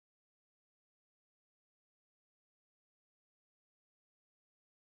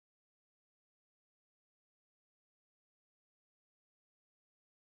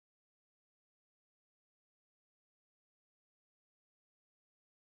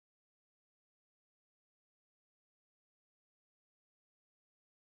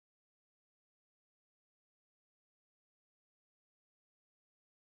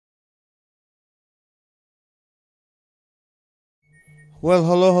Well,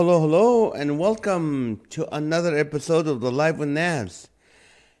 hello, hello, hello, and welcome to another episode of the Live with NAZ.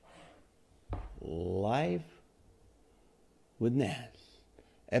 Live with NAZ,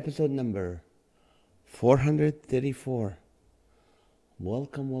 episode number 434.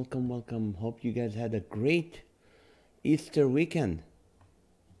 Welcome, welcome, welcome. Hope you guys had a great Easter weekend,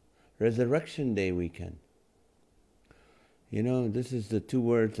 Resurrection Day weekend. You know, this is the two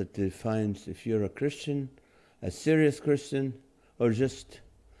words that defines if you're a Christian, a serious Christian, or just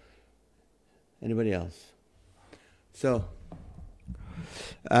anybody else. So,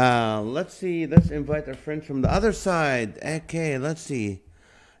 let's see. Let's invite our friends from the other side. Okay, let's see.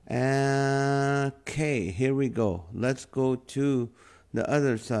 Okay, here we go. Let's go to the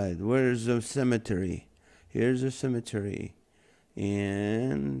other side. Where's the cemetery? Here's the cemetery.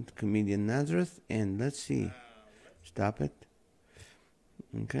 And comedian Nazareth. And let's see. Stop it.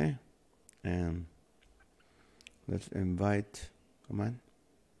 Okay. And let's invite. Come on.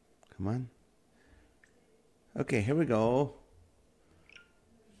 Come on. Okay, here we go.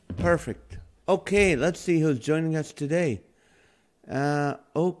 Perfect. Okay, let's see who's joining us today.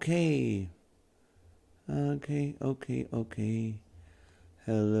 Okay. Okay.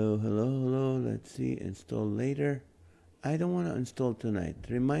 Hello, hello, hello. Let's see. Install later. I don't want to install tonight.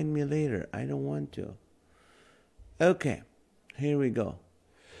 Remind me later. I don't want to. Okay, here we go.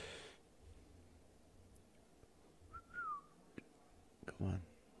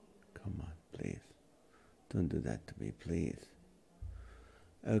 Come on, please. Don't do that to me, please.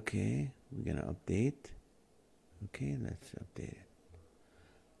 Okay, we're going to update. Okay, let's update it.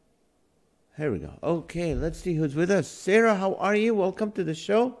 Here we go. Okay, let's see who's with us. Sarah, how are you? Welcome to the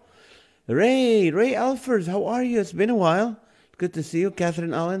show. Ray Alfers, how are you? It's been a while. Good to see you.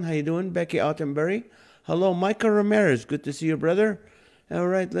 Catherine Allen, how you doing? Becky Ottenberry. Hello, Michael Ramirez. Good to see you, brother. All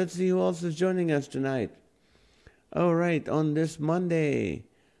right, let's see who else is joining us tonight. All right, on this Monday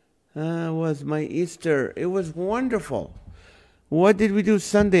was my Easter. It was wonderful. What did we do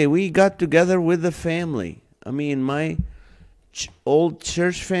Sunday? We got together with the family. I mean, my old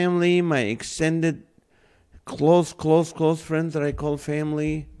church family, my extended, close friends that I call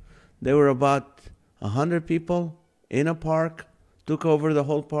family. There were about 100 people in a park, took over the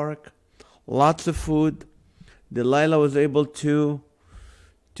whole park, lots of food. Delilah was able to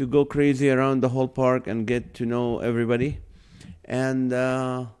go crazy around the whole park and get to know everybody. And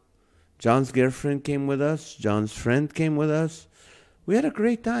John's girlfriend came with us. John's friend came with us. We had a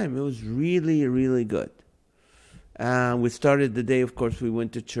great time. It was really, really good. We started the day, of course, we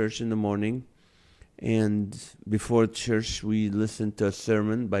went to church in the morning. And before church, we listened to a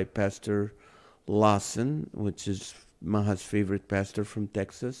sermon by Pastor Lawson, which is Maha's favorite pastor from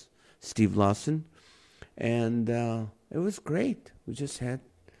Texas, Steve Lawson. And it was great. We just had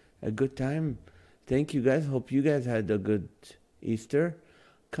a good time. Thank you guys. Hope you guys had a good Easter.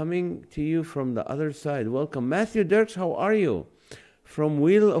 Coming to you from the other side. Welcome. Matthew Dirks, how are you? From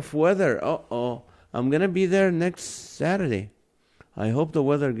Wheel of Weather. I'm going to be there next Saturday. I hope the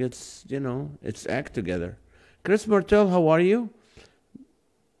weather gets, its act together. Chris Martel, how are you?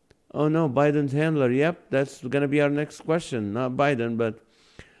 Oh no, Biden's handler. Yep, that's going to be our next question. Not Biden, but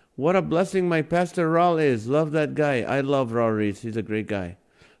what a blessing my Pastor Raul is. Love that guy. I love Raul Reese. He's a great guy.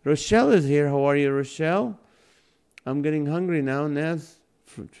 Rochelle is here. How are you, Rochelle? I'm getting hungry now, Naz.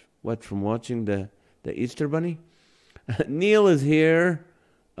 What, from watching the Easter Bunny? Neil is here.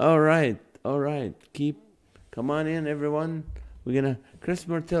 All right. Come on in, everyone. Chris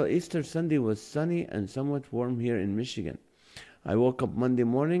Martel, Easter Sunday was sunny and somewhat warm here in Michigan. I woke up Monday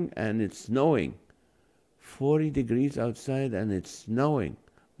morning and it's snowing. 40 degrees outside and it's snowing.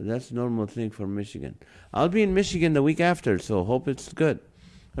 But that's a normal thing for Michigan. I'll be in Michigan the week after, so hope it's good.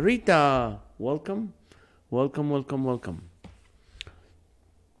 Rita, welcome. Welcome.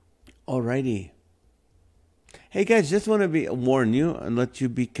 Alrighty. Hey guys, just want to warn you and let you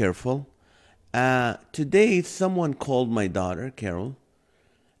be careful. Today, someone called my daughter, Carol,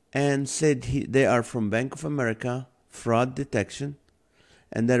 and said they are from Bank of America, fraud detection,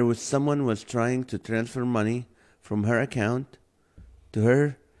 and that someone was trying to transfer money from her account to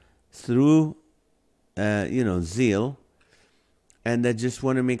her through, Zeal, and I just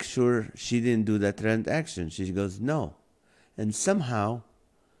want to make sure she didn't do that transaction. She goes, no. And somehow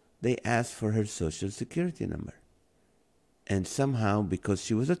they asked for her social security number. And somehow, because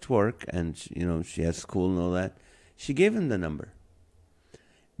she was at work and, she has school and all that, she gave him the number.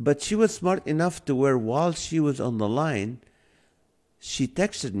 But she was smart enough to where while she was on the line, she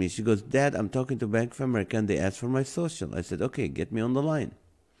texted me. She goes, Dad, I'm talking to Bank of America and they asked for my social. I said, okay, get me on the line.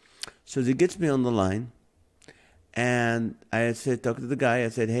 So she gets me on the line. And I said, talk to the guy. I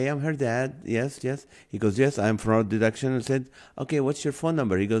said, hey, I'm her dad. Yes, yes. He goes, yes, I'm fraud deduction. I said, okay, what's your phone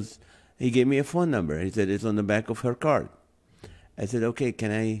number? He goes, he gave me a phone number. He said, it's on the back of her card. I said, okay,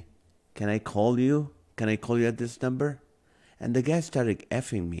 can I call you? Can I call you at this number? And the guy started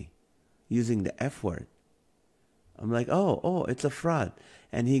effing me, using the F word. I'm like, oh, it's a fraud.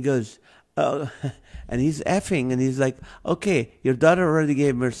 And he goes, oh, and he's effing, and he's like, okay, your daughter already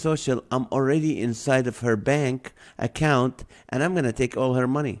gave me her social. I'm already inside of her bank account, and I'm going to take all her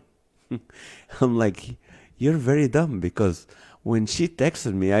money. I'm like, you're very dumb, because when she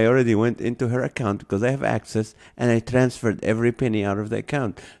texted me, I already went into her account because I have access, and I transferred every penny out of the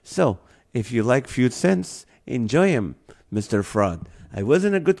account. So if you like few cents, enjoy him, Mr. Fraud. I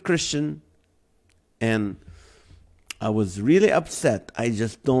wasn't a good Christian, and I was really upset. I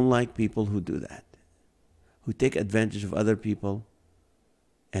just don't like people who do that, who take advantage of other people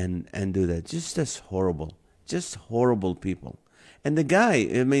and do that. Just horrible people. And the guy,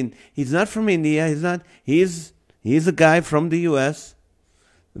 I mean, he's not from India. He's a guy from the U.S.,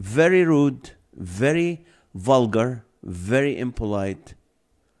 very rude, very vulgar, very impolite.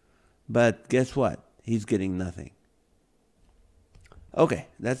 But guess what? He's getting nothing. Okay,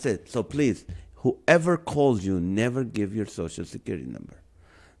 that's it. So please, whoever calls you, never give your social security number.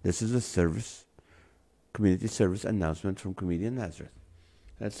 This is a service, community service announcement from Comedian Nazareth.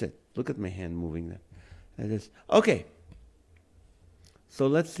 That's it. Look at my hand moving there. That is okay. So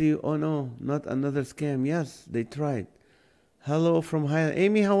let's see. Oh no, not another scam. Yes, they tried. Hello from Highland.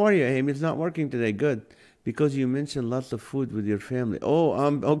 Amy, how are you? Amy, it's not working today. Good. Because you mentioned lots of food with your family. Oh,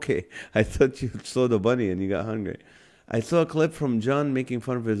 okay. I thought you saw the bunny and you got hungry. I saw a clip from John making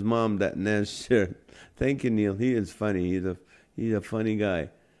fun of his mom, that NAZ shirt. Thank you, Neil. He is funny. He's a funny guy.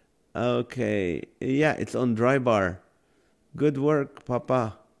 Okay. Yeah, it's on Dry Bar. Good work,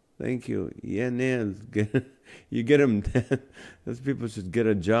 Papa. Thank you. Yeah, NAZ. You get him. Those people should get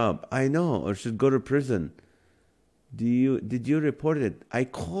a job. I know, or should go to prison. Did you report it? I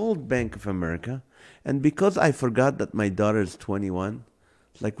called Bank of America, and because I forgot that my daughter is 21,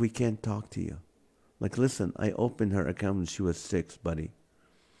 like, we can't talk to you. Like, listen, I opened her account when she was 6, buddy.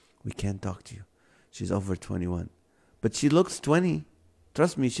 We can't talk to you. She's over 21. But she looks 20.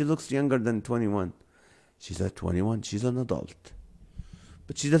 Trust me, she looks younger than 21. She's at 21. She's an adult.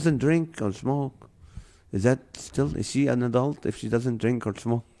 But she doesn't drink or smoke. Is she an adult if she doesn't drink or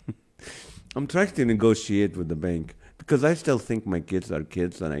smoke? I'm trying to negotiate with the bank because I still think my kids are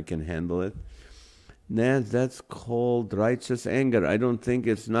kids and I can handle it. NAZ, that's called righteous anger. I don't think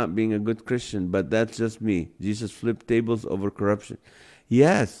it's not being a good Christian, but that's just me. Jesus flipped tables over corruption.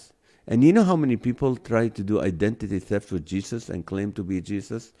 Yes. And you know how many people try to do identity theft with Jesus and claim to be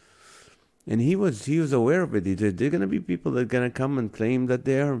Jesus? And he was aware of it. He said, there are going to be people that are going to come and claim that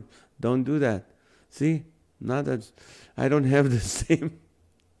they are. Don't do that. See? Not that I don't have the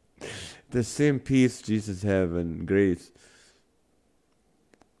same peace Jesus have and grace.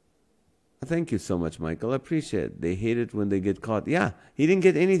 Thank you so much, Michael. I appreciate it. They hate it when they get caught. Yeah, he didn't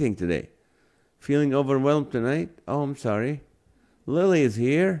get anything today. Feeling overwhelmed tonight? Oh, I'm sorry. Lily is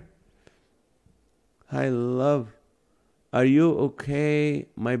here. Hi, love. Are you okay,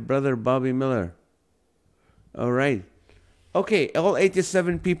 my brother Bobby Miller? All right. Okay, all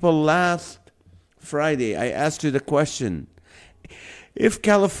 87 people, last Friday, I asked you the question. If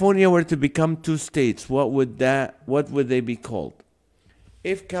California were to become 2 states, what would they be called?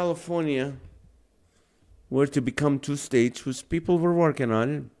 If California were to become 2 states, which people were working on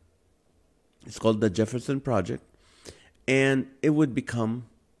it, it's called the Jefferson Project, and it would become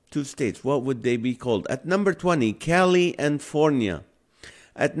 2 states, what would they be called? At number 20, Cali and Fornia.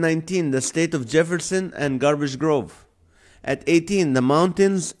 At 19, the state of Jefferson and Garbage Grove. At 18, the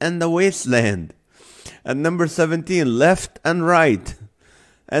mountains and the wasteland. At number 17, left and right.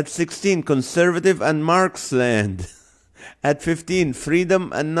 At 16, conservative and Marxland. At 15,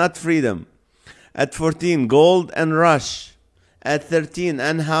 freedom and not freedom. At 14, gold and rush. At 13,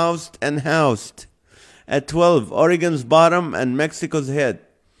 unhoused and housed. At 12, Oregon's bottom and Mexico's head.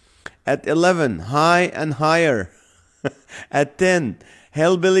 At 11, high and higher. At 10,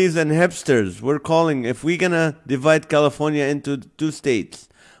 hellbillies and hipsters. We're calling, if we're going to divide California into 2 states,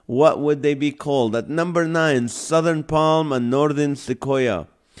 what would they be called? At number 9, Southern Palm and Northern Sequoia.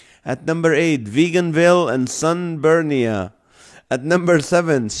 At number 8, Veganville and Sunburnia. At number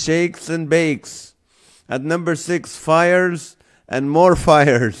 7, Shakes and Bakes. At number 6, Fires and more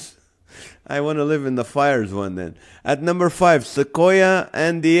fires. I want to live in the fires one then. At number 5, Sequoia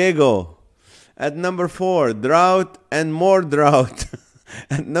and Diego. At number 4, Drought and more drought.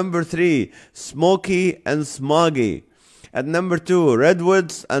 At number 3, Smoky and Smoggy. At number 2,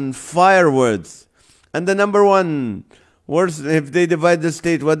 Redwoods and Firewoods. And the number one worst, if they divide the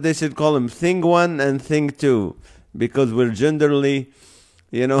state, what they should call them, thing one and thing two, because we're generally,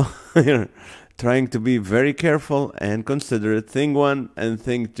 you know, trying to be very careful and considerate. Thing one and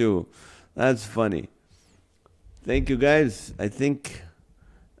thing two. That's funny. Thank you, guys. I think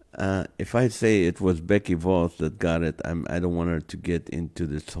if I say it was Becky Voss that got it, I don't want her to get into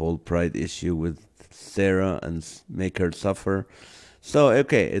this whole pride issue with Sarah and make her suffer. So,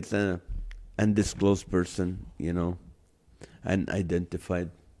 okay, it's an undisclosed person,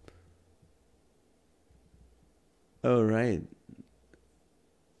 unidentified. All right.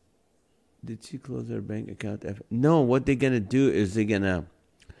 Did she close her bank account? No, what they're gonna do is they're gonna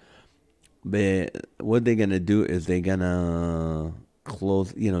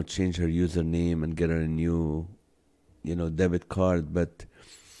close, change her username and get her a new, debit card. But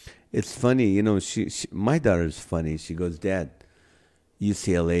it's funny, she my daughter's funny. She goes, Dad,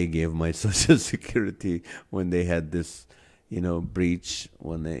 UCLA gave my Social Security when they had this, breach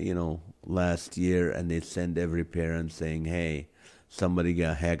when they, last year, and they send every parent saying, hey, somebody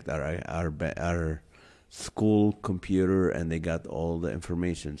got hacked our school computer and they got all the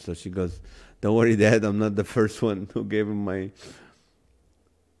information. So she goes, don't worry, Dad, I'm not the first one who gave him my...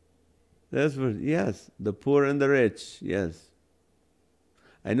 That's what, yes, the poor and the rich, yes.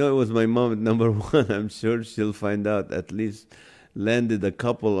 I know it was my mom at number one. I'm sure she'll find out. At least landed a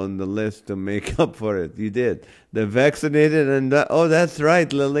couple on the list to make up for it. You did. The vaccinated and the... Oh, that's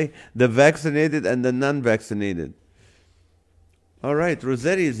right, Lily. The vaccinated and the non-vaccinated. All right,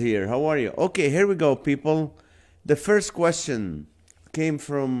 Rossetti is here. How are you? Okay, here we go, people. The first question came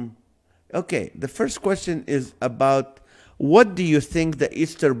from... Okay, the first question is about what do you think the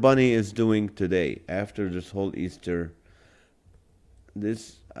Easter Bunny is doing today after this whole Easter?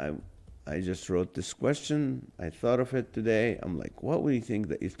 I just wrote this question. I thought of it today. I'm like, what do you think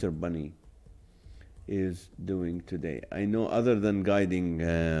the Easter Bunny is doing today? I know other than guiding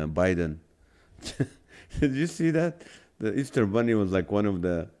Biden. Did you see that? The Easter Bunny was like one of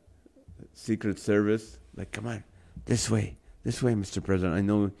the Secret Service. Like, come on, this way, Mr. President. I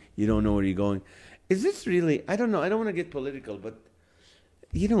know you don't know where you're going. Is this really, I don't know, I don't want to get political, but,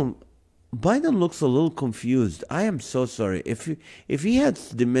 Biden looks a little confused. I am so sorry. If he had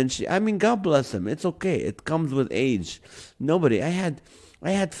dementia, I mean, God bless him. It's okay. It comes with age. Nobody, I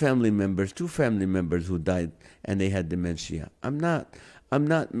had family members, 2 family members who died and they had dementia. I'm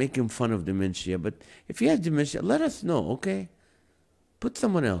not making fun of dementia, but if he has dementia, let us know, okay? Put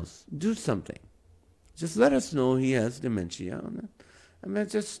someone else. Do something. Just let us know he has dementia. I mean,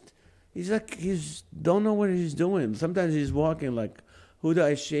 he's don't know what he's doing. Sometimes he's walking like, who do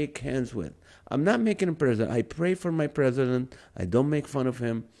I shake hands with? I'm not making him president. I pray for my president. I don't make fun of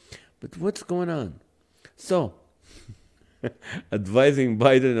him. But what's going on? So, advising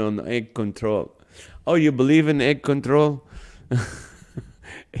Biden on egg control. Oh, you believe in egg control?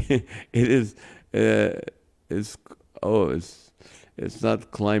 It's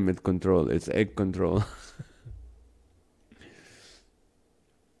not climate control, it's egg control.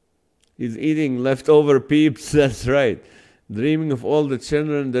 He's eating leftover peeps, that's right. Dreaming of all the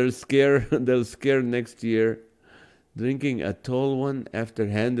children they'll scare next year. Drinking a tall one after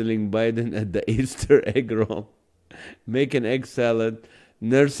handling Biden at the Easter egg roll. Making egg salad,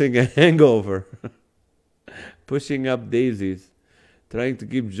 nursing a hangover. Pushing up daisies. Trying to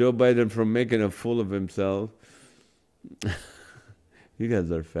keep Joe Biden from making a fool of himself. You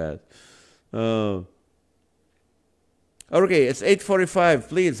guys are fat. Okay, it's 8:45.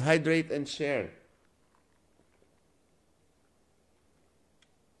 Please hydrate and share.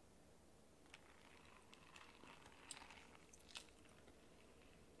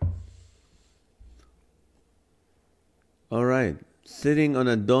 All right. Sitting on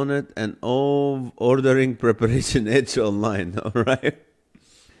a donut and ordering preparation edge online. All right.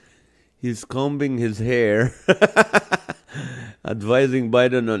 He's combing his hair, advising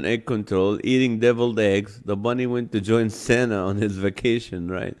Biden on egg control, eating deviled eggs. The bunny went to join Santa on his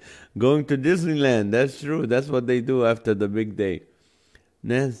vacation, right? Going to Disneyland. That's true. That's what they do after the big day.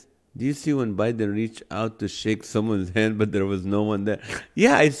 Nez, do you see when Biden reached out to shake someone's hand, but there was no one there?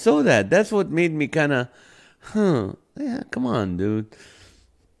 Yeah, I saw that. That's what made me kind of, yeah, come on, dude.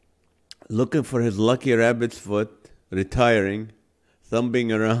 Looking for his lucky rabbit's foot, retiring,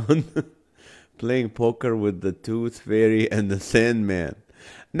 thumping around, playing poker with the Tooth Fairy and the Sandman.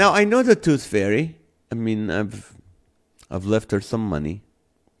 Now, I know the Tooth Fairy. I mean, I've left her some money.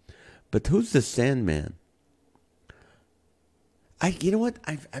 But who's the Sandman? You know what?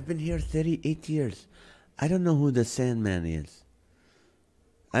 I've been here 38 years. I don't know who the Sandman is.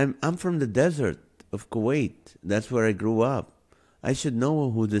 I'm from the desert of Kuwait. That's where I grew up. I should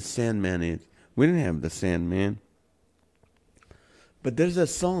know who the Sandman is. We didn't have the Sandman. But there's a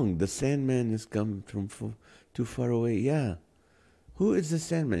song, The Sandman is come from too far away. Yeah. Who is the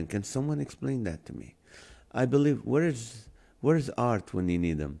Sandman? Can someone explain that to me? I believe, where's Art when you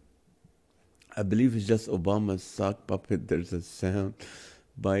need him? I believe it's just Obama's sock puppet. There's a sound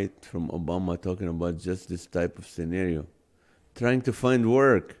bite from Obama talking about just this type of scenario. Trying to find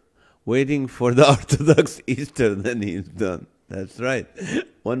work, waiting for the Orthodox Easter, then he's done. That's right.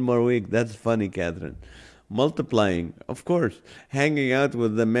 One more week. That's funny, Catherine. Multiplying, of course. Hanging out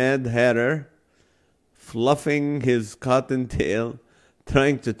with the Mad Hatter, fluffing his cotton tail,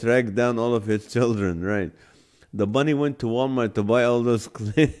 trying to track down all of his children, right? The bunny went to Walmart to buy all those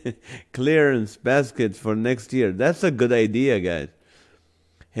clearance baskets for next year. That's a good idea, guys.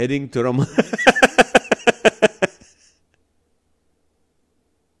 Heading to Ramadan.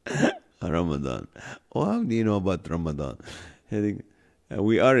 Oh, how do you know about Ramadan?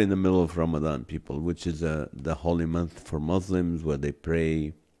 We are in the middle of Ramadan, people, which is the holy month for Muslims, where they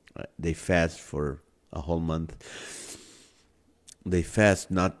pray, they fast for a whole month. They fast,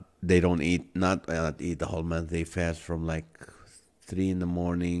 they don't eat, not eat the whole month. They fast from like 3 in the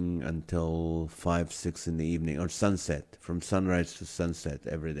morning until 5, 6 in the evening, or sunset, from sunrise to sunset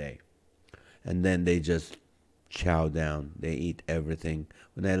every day. And then they just chow down. They eat everything.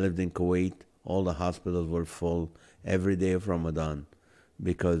 When I lived in Kuwait, all the hospitals were full every day of Ramadan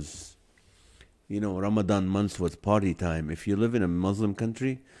because, Ramadan months was party time. If you live in a Muslim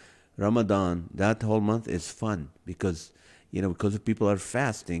country, Ramadan, that whole month is fun because, because if people are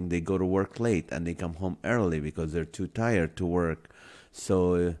fasting, they go to work late and they come home early because they're too tired to work.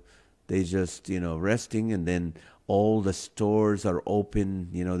 So they just, resting, and then all the stores are open.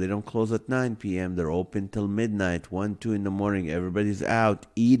 They don't close at 9 p.m. They're open till midnight, 1, 2 in the morning. Everybody's out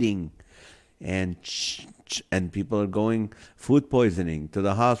eating, and people are going food poisoning to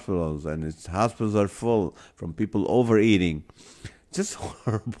the hospitals, and hospitals are full from people overeating. Just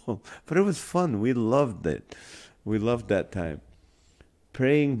horrible. But it was fun. We loved it. We loved that time.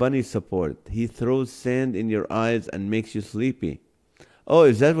 Praying bunny support. He throws sand in your eyes and makes you sleepy. Oh,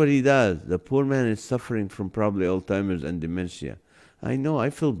 is that what he does? The poor man is suffering from probably Alzheimer's and dementia. I know. I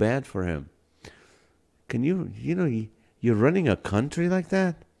feel bad for him. Can you're running a country like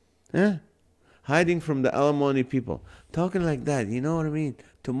that? Huh? Hiding from the alimony people. Talking like that. You know what I mean?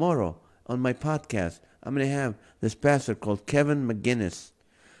 Tomorrow on my podcast, I'm going to have this pastor called Kevin McGinnis.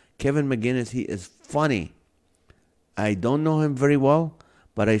 Kevin McGinnis, he is funny. I don't know him very well,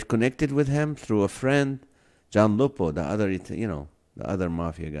 but I connected with him through a friend, John Lupo, the other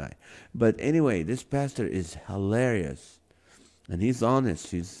mafia guy. But anyway, this pastor is hilarious, and he's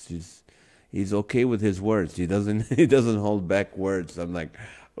honest. He's okay with his words. He doesn't hold back words. I'm like,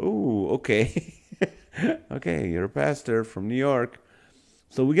 oh, okay, okay. You're a pastor from New York,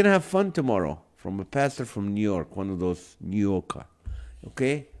 so we're gonna have fun tomorrow from a pastor from New York, one of those New Yorker.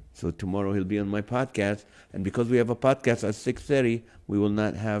 Okay. So tomorrow he'll be on my podcast, and because we have a podcast at 6:30, we will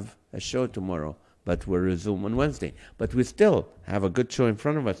not have a show tomorrow, but we'll resume on Wednesday. But we still have a good show in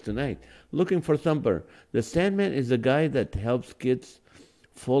front of us tonight. Looking for Thumper. The Sandman is the guy that helps kids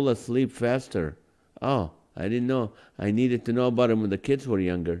fall asleep faster. Oh, I didn't know. I needed to know about him when the kids were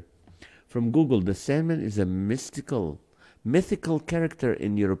younger. From Google, the Sandman is a mythical character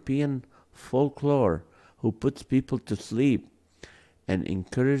in European folklore who puts people to sleep and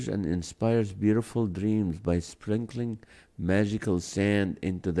encourages and inspires beautiful dreams by sprinkling magical sand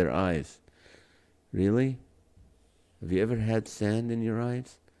into their eyes. Really? Have you ever had sand in your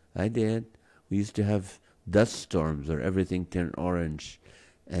eyes? I did. We used to have dust storms where everything turned orange,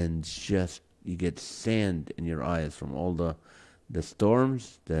 and just you get sand in your eyes from all the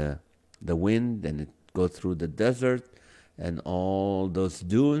storms, the wind, and it goes through the desert, and all those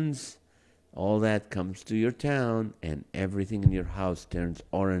dunes. All that comes to your town, and everything in your house turns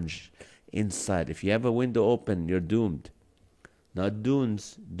orange inside. If you have a window open, you're doomed. Not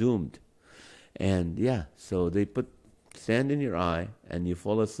dunes, doomed. And yeah, so they put sand in your eye, and you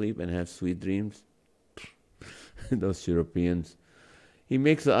fall asleep and have sweet dreams. Those Europeans. He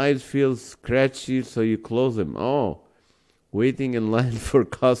makes the eyes feel scratchy, so you close them. Oh, waiting in line for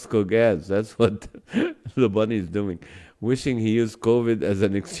Costco gas. That's what the bunny is doing. Wishing he used COVID as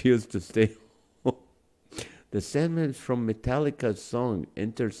an excuse to stay home. The Sandman is from Metallica's song,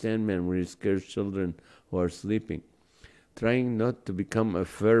 Enter Sandman, where he scares children who are sleeping. Trying not to become a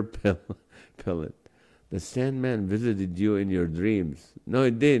fur pellet. The Sandman visited you in your dreams. No,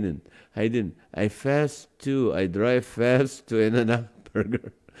 it didn't. I didn't. I fast too. I drive fast to In-N-Out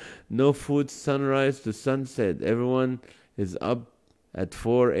Burger. No food sunrise to sunset. Everyone is up at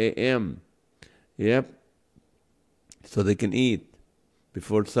 4 a.m. Yep. So they can eat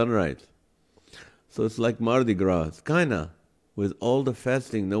before sunrise. So it's like Mardi Gras. It's kinda. With all the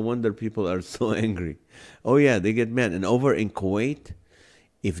fasting, no wonder people are so angry. Oh yeah, they get mad. And over in Kuwait,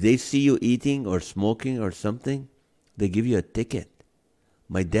 if they see you eating or smoking or something, they give you a ticket.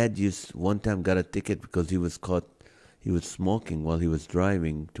 My dad used one time got a ticket because he was caught. He was smoking while he was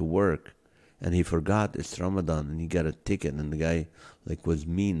driving to work, and he forgot it's Ramadan, and he got a ticket. And the guy like was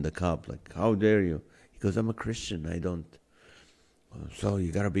mean. The cop like, "How dare you?" He goes, "I'm a Christian. I don't." So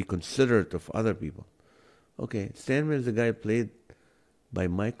you gotta be considerate of other people. Okay, Sandman is the guy played by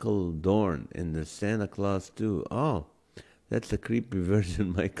Michael Dorn in the Santa Claus 2. Oh, that's the creepy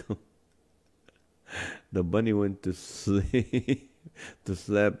version, Michael. The bunny went to sleep to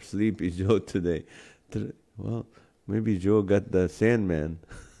slap Sleepy Joe today. Well, maybe Joe got the Sandman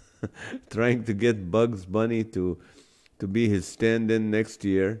trying to get Bugs Bunny to be his stand-in next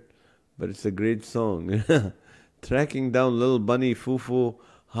year. But it's a great song. Tracking down little bunny Fufu,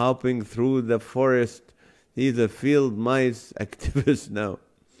 hopping through the forest. He's a field mice activist now.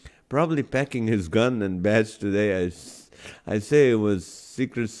 Probably packing his gun and badge today. I say it was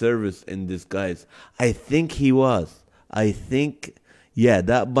Secret Service in disguise. I think he was. I think, yeah,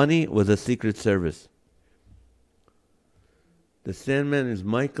 that bunny was a Secret Service. The Sandman is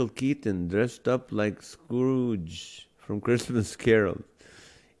Michael Keaton, dressed up like Scrooge from Christmas Carol,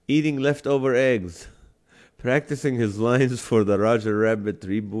 eating leftover eggs, practicing his lines for the Roger Rabbit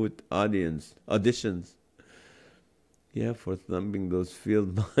reboot auditions. Yeah, for thumping those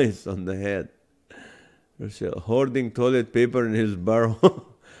field mice on the head. Rochelle, hoarding toilet paper in his burrow.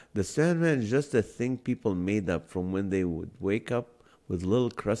 The Sandman is just a thing people made up from when they would wake up with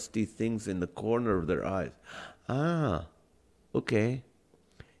little crusty things in the corner of their eyes. Ah, okay.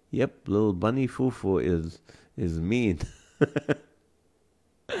 Yep, little bunny Fufu is mean.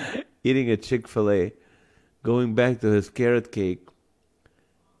 Eating a Chick-fil-A, going back to his carrot cake,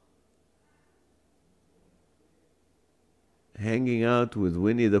 hanging out with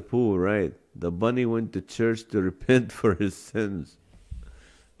Winnie the Pooh, right? The bunny went to church to repent for his sins.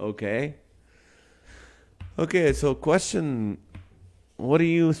 Okay. Okay, so question, what do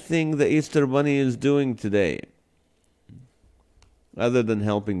you think the Easter Bunny is doing today? Other than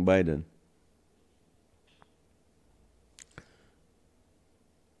helping Biden.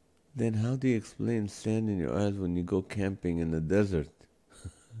 Then how do you explain sand in your eyes when you go camping in the desert?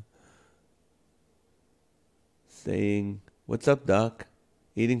 Saying, "What's up, Doc?"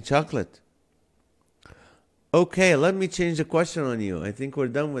 Eating chocolate. Okay, let me change the question on you. I think we're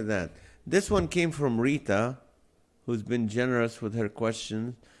done with that. This one came from Rita, who's been generous with her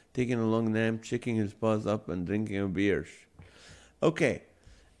questions, taking a long nap, checking his paws up, and drinking a beer. Okay,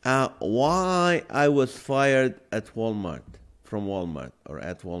 why I was fired at Walmart, from Walmart, or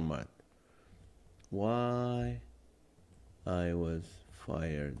at Walmart. Why I was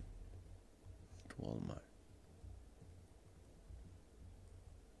fired at Walmart.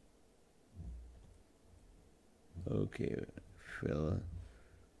 Okay, fella.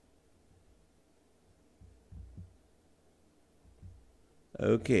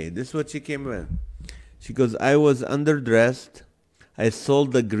 Okay, this is what she came with. She goes, I was underdressed. I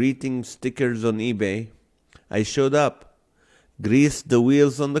sold the greeting stickers on eBay. I showed up, greased the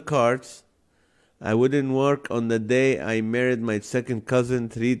wheels on the carts. I wouldn't work on the day I married my second cousin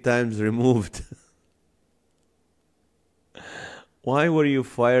 3 times removed. Why were you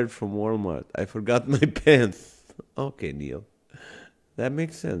fired from Walmart? I forgot my pants. Okay, Neil. That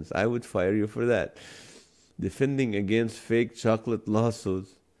makes sense. I would fire you for that. Defending against fake chocolate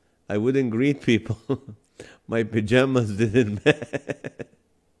lawsuits. I wouldn't greet people. My pajamas didn't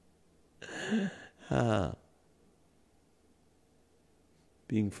match.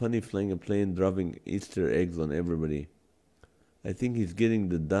 Being funny flying a plane, dropping Easter eggs on everybody. I think he's getting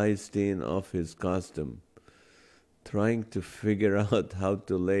the dye stain off his costume. Trying to figure out how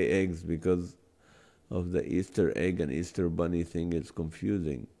to lay eggs because of the Easter egg and Easter bunny thing is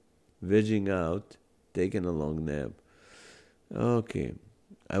confusing. Vegging out, taking a long nap. Okay.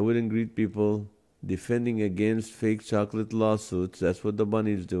 I wouldn't greet people. Defending against fake chocolate lawsuits. That's what the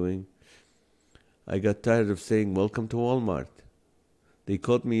bunny's doing. I got tired of saying, welcome to Walmart. They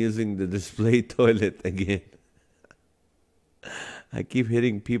caught me using the display toilet again. I keep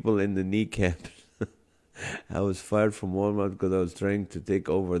hitting people in the kneecaps. I was fired from Walmart because I was trying to take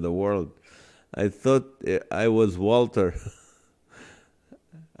over the world. I thought I was Walter.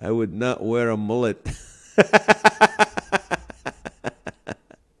 I would not wear a mullet.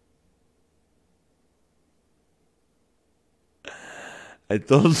 I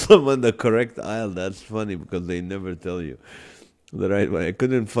told someone the correct aisle. That's funny because they never tell you the right one. I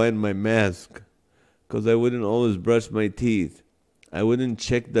couldn't find my mask because I wouldn't always brush my teeth. I wouldn't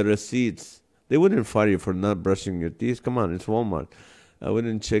check the receipts. They wouldn't fire you for not brushing your teeth. Come on, it's Walmart. I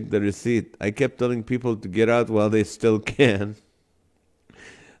wouldn't check the receipt. I kept telling people to get out while they still can.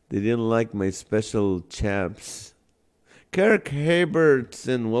 They didn't like my special chaps. Kirk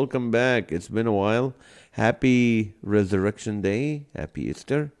Habertson, welcome back. It's been a while. Happy Resurrection Day. Happy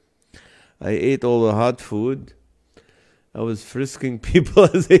Easter. I ate all the hot food. I was frisking people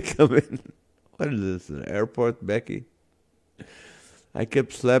as they come in. What is this, an airport, Becky? I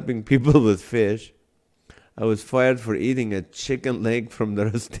kept slapping people with fish. I was fired for eating a chicken leg from the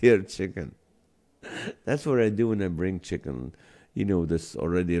roastier chicken. That's what I do when I bring chicken. You know, this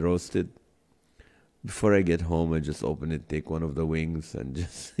already roasted. Before I get home, I just open it, take one of the wings, and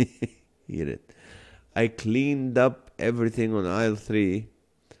just eat it. I cleaned up everything on aisle 3.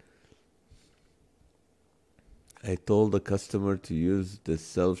 I told the customer to use the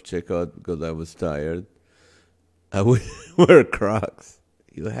self-checkout because I was tired. I would wear Crocs.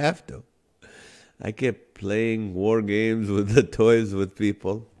 You have to. I kept playing war games with the toys with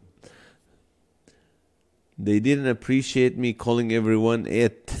people. They didn't appreciate me calling everyone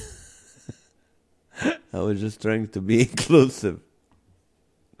it. I was just trying to be inclusive.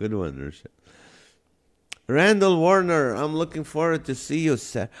 Good one, Risha. Randall Warner, I'm looking forward to see you.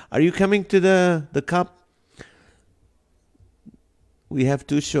 Are you coming to the Cup? We have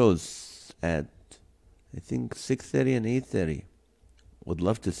 2 shows at, I think, 6:30 and 8:30. Would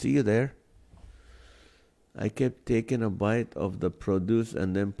love to see you there. I kept taking a bite of the produce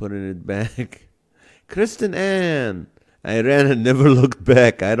and then putting it back. Kristen Ann, I ran and never looked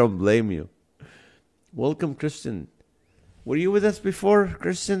back. I don't blame you. Welcome, Kristen. Were you with us before,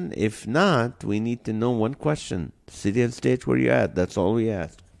 Kristen? If not, we need to know one question. City and stage where you at? That's all we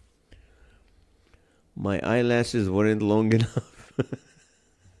ask. My eyelashes weren't long enough.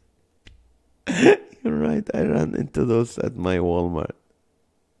 You're right. I ran into those at my Walmart.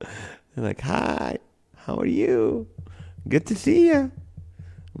 They're like, hi, how are you? Good to see you.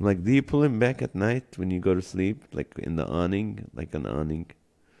 I'm like, do you pull him back at night when you go to sleep? Like in the awning, like an awning.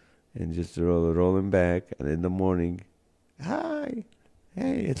 And just roll him back. And in the morning, hi,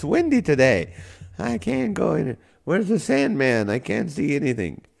 hey, it's windy today. I can't go in. Where's the Sandman? I can't see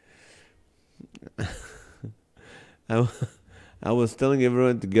anything. I was telling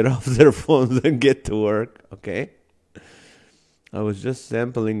everyone to get off their phones and get to work, okay? I was just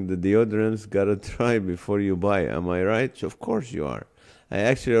sampling the deodorants. Gotta try before you buy. Am I right? Of course you are. I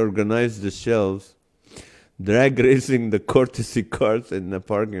actually organized the shelves, drag racing the courtesy cars in the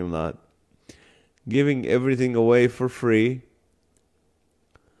parking lot, giving everything away for free.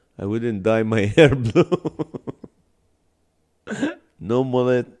 I wouldn't dye my hair blue. No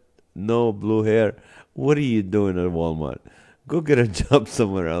mullet, no blue hair. What are you doing at Walmart? Go get a job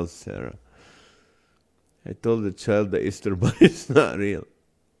somewhere else, Sarah. I told the child the Easter bunny is not real.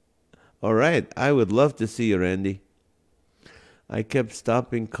 All right, I would love to see you, Randy. I kept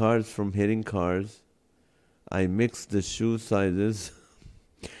stopping cars from hitting cars. I mixed the shoe sizes.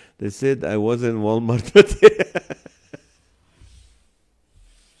 They said I was in Walmart.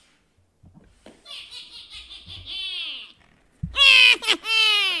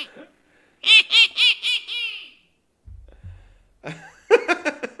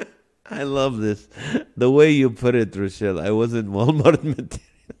 I love this. The way you put it, Rochelle. I was in Walmart material.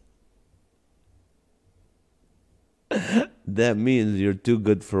 That means you're too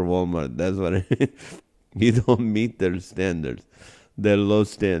good for Walmart. That's what I mean. You don't meet their standards. Their low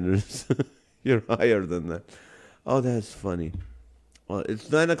standards. You're higher than that. Oh, that's funny. Well,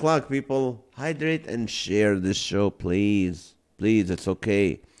 it's 9 o'clock, people. Hydrate and share this show, please. Please, it's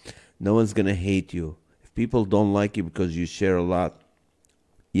okay. No one's going to hate you. If people don't like you because you share a lot,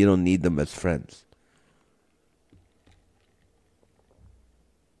 you don't need them as friends.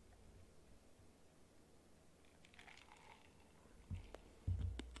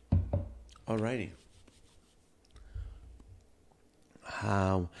 Alrighty.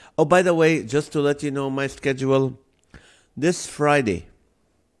 Oh, by the way, just to let you know my schedule, this Friday,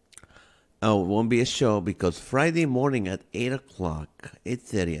 it won't be a show because Friday morning at 8 o'clock,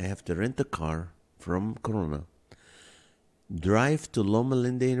 8:30, I have to rent a car from Corona, drive to Loma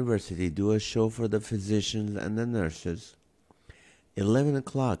Linda University, do a show for the physicians and the nurses. 11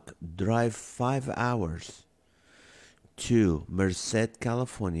 o'clock, drive 5 hours to Merced,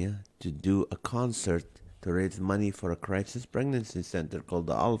 California to do a concert to raise money for a crisis pregnancy center called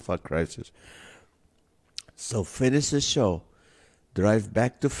the Alpha Crisis. So finish the show, drive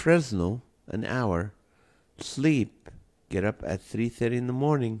back to Fresno, an hour, sleep, get up at 3:30 in the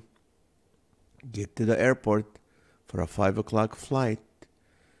morning, get to the airport for a 5 o'clock flight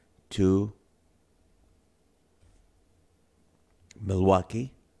to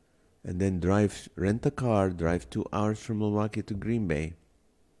Milwaukee, and then rent a car, drive 2 hours from Milwaukee to Green Bay,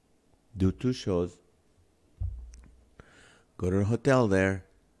 do 2 shows, go to a hotel there,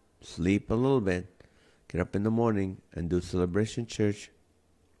 sleep a little bit, get up in the morning and do Celebration Church,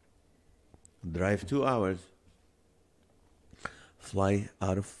 drive 2 hours, fly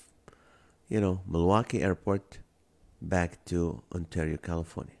out of, Milwaukee Airport back to Ontario,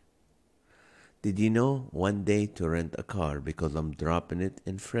 California. Did you know one day to rent a car, because I'm dropping it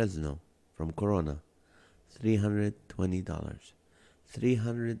in Fresno from Corona, $320.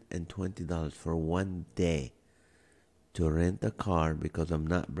 $320 for one day to rent a car, because I'm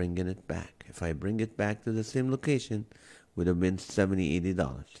not bringing it back. If I bring it back to the same location, would have been $70,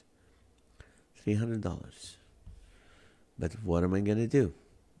 $80. $300. But what am I going to do?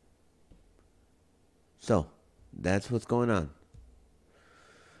 So, that's what's going on.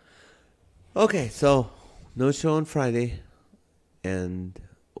 Okay, so no show on Friday, and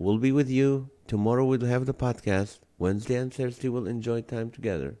we'll be with you. Tomorrow we'll have the podcast. Wednesday and Thursday we'll enjoy time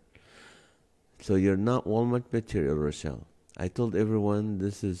together. So you're not Walmart material, Rochelle. I told everyone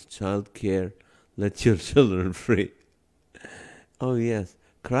this is child care. Let your children free. Oh, yes.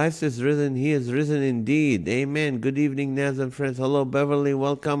 Christ is risen. He is risen indeed. Amen. Good evening, NAZ and friends. Hello, Beverly.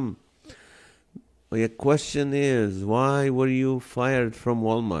 Welcome. Your question is, why were you fired from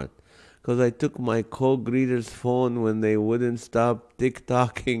Walmart? Because I took my co-greeter's phone when they wouldn't stop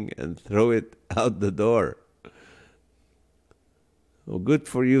tick-tocking and throw it out the door. Oh, good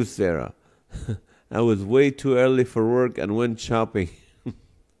for you, Sarah. I was way too early for work and went shopping.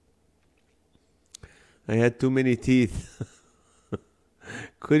 I had too many teeth.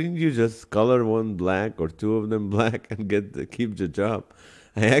 Couldn't you just color one black or two of them black and keep the job?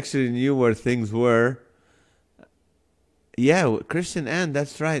 I actually knew where things were. Yeah, Christian Ann,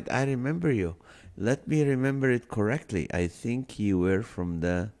 that's right. I remember you. Let me remember it correctly. I think you were from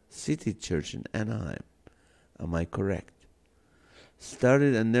the City Church in Anaheim. Am I correct?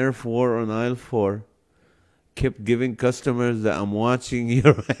 Started a Nerf war on aisle 4. Kept giving customers that I'm watching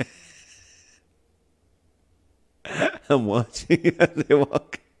your... I'm watching as they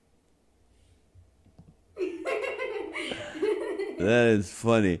walk. That is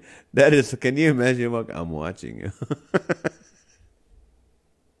funny. That is, can you imagine? I'm watching you.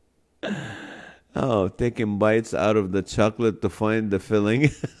 Oh, taking bites out of the chocolate to find the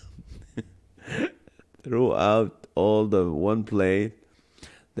filling. Threw out all the one plate.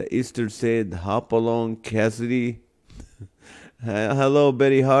 The Easter said, hop along, Cassidy. Hello,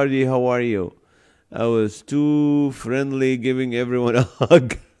 Betty Hardy. How are you? I was too friendly, giving everyone a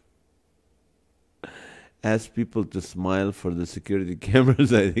hug. Ask people to smile for the security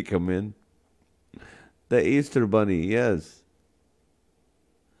cameras as they come in. The Easter Bunny, yes.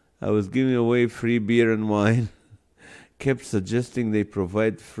 I was giving away free beer and wine. Kept suggesting they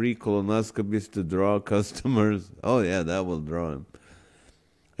provide free colonoscopies to draw customers. Oh yeah, that will draw them.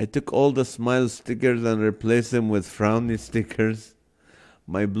 I took all the smile stickers and replaced them with frowny stickers.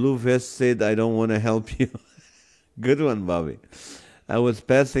 My blue vest said, I don't want to help you. Good one, Bobby. I was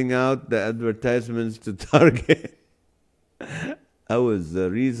passing out the advertisements to Target. I was the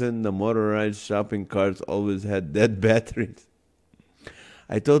reason the motorized shopping carts always had dead batteries.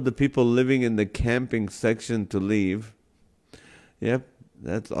 I told the people living in the camping section to leave. Yep,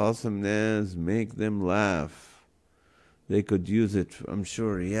 that's awesome, Naz. Make them laugh. They could use it, I'm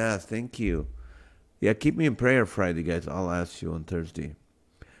sure. Yeah, thank you. Yeah, keep me in prayer Friday, guys. I'll ask you on Thursday.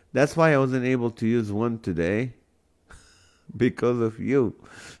 That's why I wasn't able to use one today. Because of you,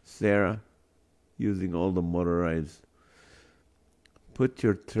 Sarah, using all the motorized. Put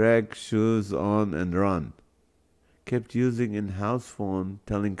your track shoes on and run. Kept using in-house phone,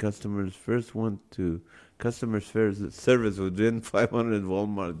 telling customers customer service would win 500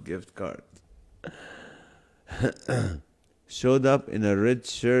 Walmart gift cards. Showed up in a red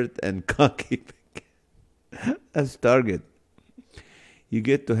shirt and cocky. That's Target. You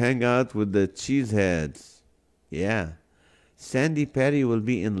get to hang out with the cheeseheads. Yeah. Sandy Patty will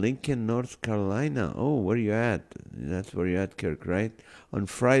be in Lincoln, North Carolina. Oh, where you at? That's where you at, Kirk, right? On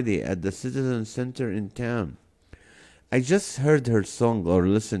Friday at the Citizen Center in town. I just heard her song or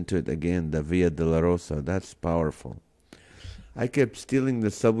listened to it again, the Via de la Rosa. That's powerful. I kept stealing the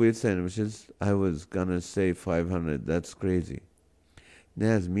Subway sandwiches. I was gonna say 500. That's crazy.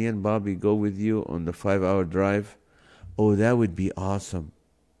 Naz, me and Bobby go with you on the 5-hour drive. Oh, that would be awesome.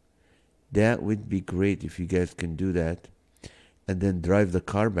 That would be great if you guys can do that. And then drive the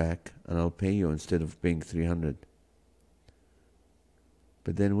car back, and I'll pay you instead of paying 300.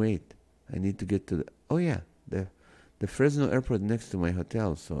 But then wait, I need to get to the... Oh yeah, the Fresno airport next to my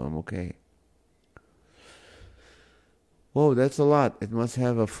hotel, so I'm okay. Whoa, that's a lot. It must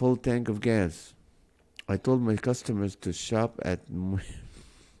have a full tank of gas. I told my customers to shop at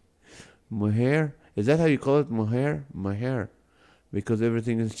Mohair. Is that how you call it? Mohair? Mohair. Because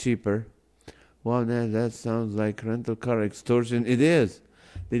everything is cheaper. Wow, man, that sounds like rental car extortion. It is.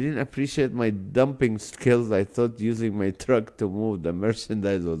 They didn't appreciate my dumping skills. I thought using my truck to move the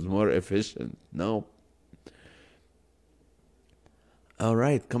merchandise was more efficient. No. All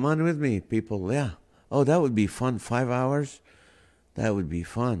right, come on with me, people. Yeah. Oh, that would be fun. 5 hours? That would be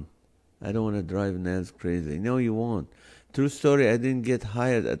fun. I don't want to drive NAZ crazy. No, you won't. True story, I didn't get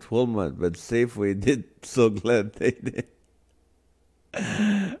hired at Walmart, but Safeway did. So glad they did.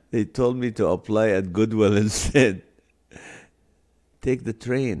 They told me to apply at Goodwill instead. Take the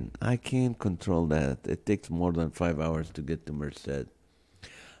train. I can't control that. It takes more than 5 hours to get to Merced.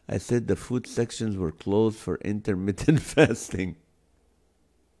 I said the food sections were closed for intermittent fasting.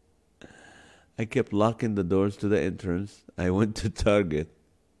 I kept locking the doors to the entrance. I went to Target.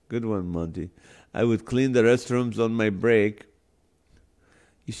 Good one, Monty. I would clean the restrooms on my break.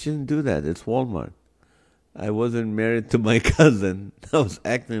 You shouldn't do that. It's Walmart. I wasn't married to my cousin. I was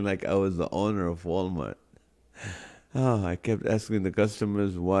acting like I was the owner of Walmart. Oh, I kept asking the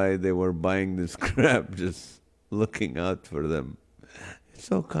customers why they were buying this crap, just looking out for them. It's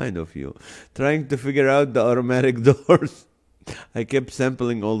so kind of you. Trying to figure out the automatic doors. I kept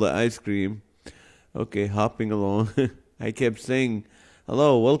sampling all the ice cream. Okay, hopping along. I kept saying,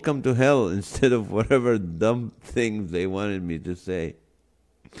 hello, welcome to hell, instead of whatever dumb things they wanted me to say.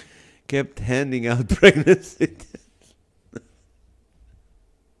 Kept handing out pregnancy tests.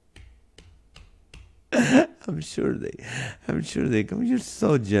 I'm sure they come. You're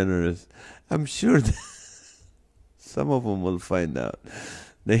so generous. I'm sure some of them will find out.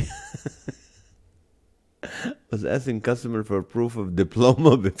 They was asking customer for proof of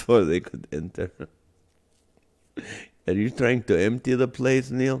diploma before they could enter. Are you trying to empty the place,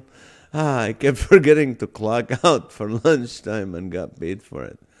 Neil? I kept forgetting to clock out for lunchtime and got paid for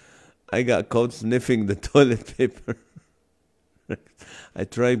it. I got caught sniffing the toilet paper. I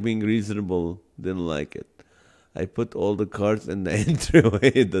tried being reasonable, didn't like it. I put all the cards in the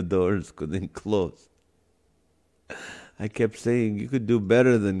entryway, the doors couldn't close. I kept saying, you could do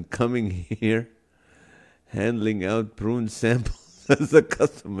better than coming here, handing out prune samples as the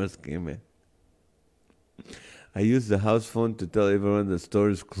customers came in. I used the house phone to tell everyone the store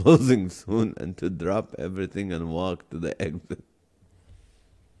is closing soon and to drop everything and walk to the exit.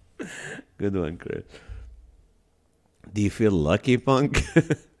 Good one, Chris. Do you feel lucky, Punk?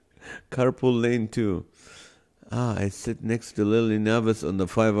 Carpool lane 2. I sit next to Lily Navas on the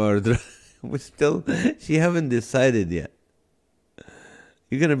 5-hour drive. She haven't decided yet.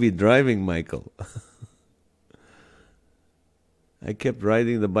 You're going to be driving, Michael. I kept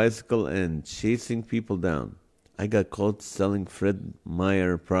riding the bicycle and chasing people down. I got caught selling Fred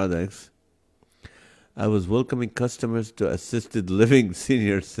Meyer products. I was welcoming customers to assisted living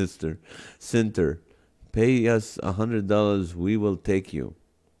senior center. Pay us $100, we will take you.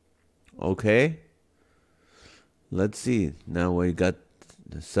 Okay? Let's see. Now we got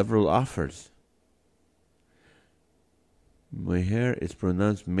several offers. Mujer is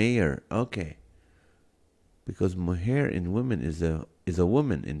pronounced mayor. Okay. Because mujer in women is a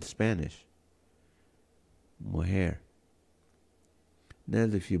woman in Spanish. Mujer.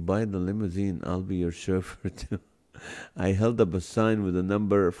 Naz, if you buy the limousine, I'll be your chauffeur too. I held up a sign with a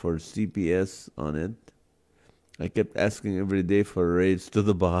number for CPS on it. I kept asking every day for a raise to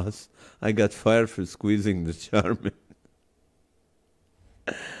the boss. I got fired for squeezing the charmin.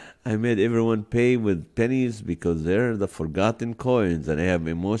 I made everyone pay with pennies because they're the forgotten coins and I have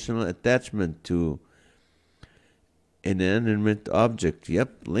emotional attachment to inanimate object.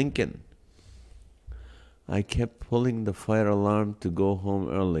 Yep, Lincoln. I kept pulling the fire alarm to go home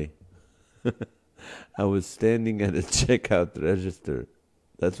early. I was standing at a checkout register.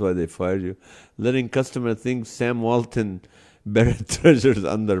 That's why they fired you. Letting customer think Sam Walton buried treasures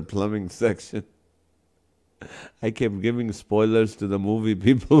under plumbing section. I kept giving spoilers to the movie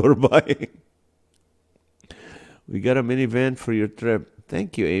people were buying. We got a minivan for your trip.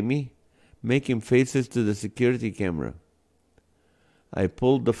 Thank you, Amy. Making faces to the security camera. I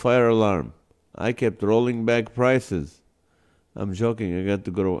pulled the fire alarm. I kept rolling back prices. I'm joking. I got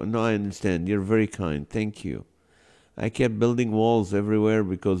to go. No, I understand. You're very kind. Thank you. I kept building walls everywhere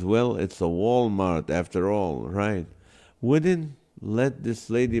because, well, it's a Walmart after all, right? Wouldn't let this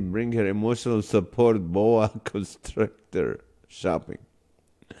lady bring her emotional support boa constrictor shopping.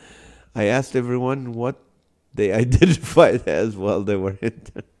 I asked everyone what they identified as while they were in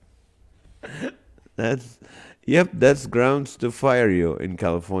there. That's grounds to fire you in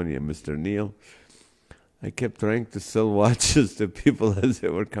California, Mr. Neil. I kept trying to sell watches to people as they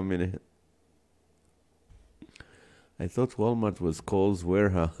were coming in. I thought Walmart was Kohl's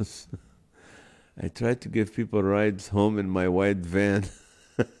warehouse. I tried to give people rides home in my white van.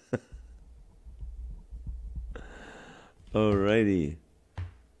 Alrighty.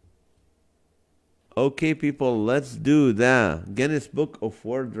 Okay, people, let's do the Guinness Book of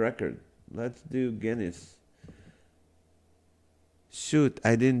World Record. Let's do Guinness. Shoot,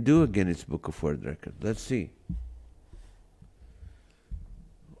 I didn't do a Guinness Book of World Record. Let's see.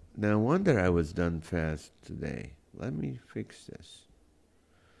 No wonder I was done fast today. Let me fix this.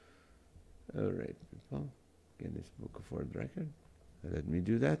 Alright, people. Guinness Book of World Record. Let me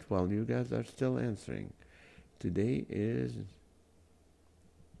do that while you guys are still answering. Today is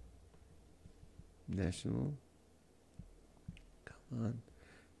National, come on,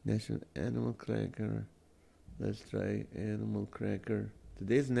 National Animal Cracker. Let's try Animal Cracker.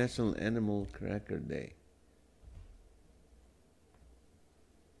 Today's National Animal Cracker Day.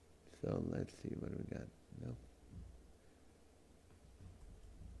 So let's see what we got. No.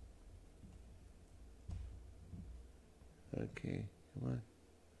 Okay, come on.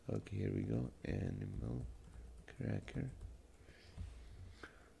 Okay, here we go. Animal Cracker.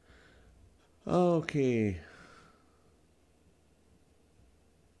 Okay.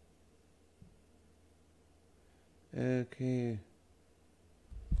 Okay.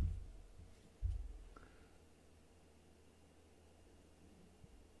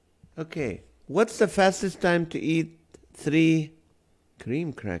 Okay. What's the fastest time to eat 3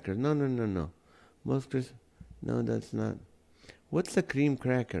 cream crackers? No, no, no, no. No, that's not. What's a cream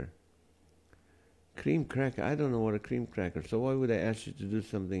cracker? Cream cracker. I don't know what a cream cracker. So why would I ask you to do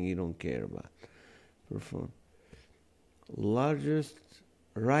something you don't care about? Perform. Largest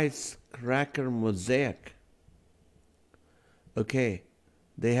rice cracker mosaic. Okay.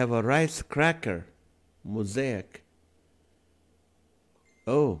 They have a rice cracker mosaic.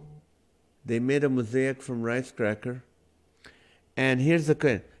 Oh. They made a mosaic from rice cracker. And here's a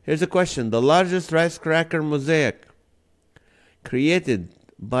question. The largest rice cracker mosaic created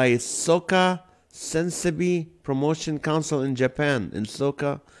by Soka Sensebi Promotion Council in Japan, in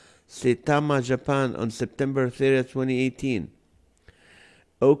Soka, Saitama, Japan, on September 30th, 2018.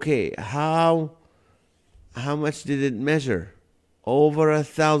 Okay, how much did it measure? Over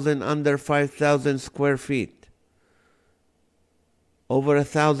 1,000, under 5,000 square feet. Over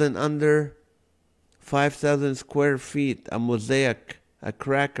 1,000, under 5,000 square feet. A mosaic, a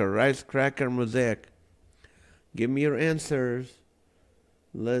cracker, rice cracker mosaic. Give me your answers.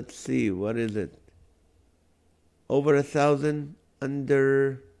 Let's see, what is it? Over 1,000,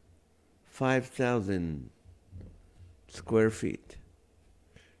 under 5,000 square feet.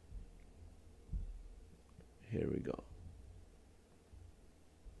 Here we go.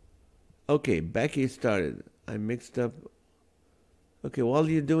 Okay, Becky started. I mixed up. Okay, while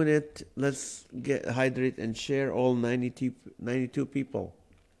you're doing it, let's hydrate and share all 92 people.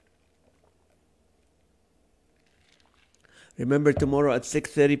 Remember, tomorrow at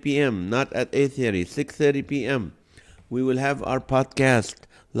 6:30 p.m., not at 8:30, 6:30 p.m., we will have our podcast,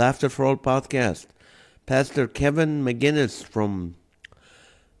 Laughter for All podcast. Pastor Kevin McGinnis from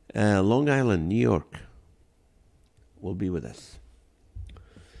Long Island, New York, will be with us.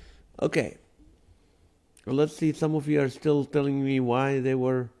 Okay. Well, let's see. Some of you are still telling me why they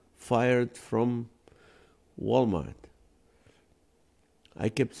were fired from Walmart. I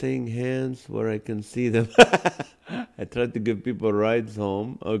kept saying hands where I can see them. I tried to give people rides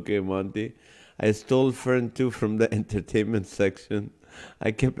home. Okay, Monty. I stole Fern too from the entertainment section.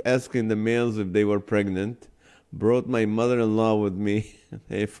 I kept asking the males if they were pregnant. Brought my mother-in-law with me.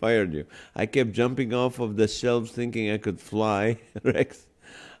 They fired you. I kept jumping off of the shelves thinking I could fly. Rex,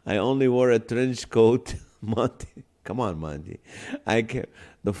 I only wore a trench coat. Monty, come on, Monty.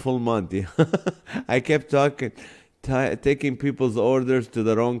 The full Monty. I kept taking people's orders to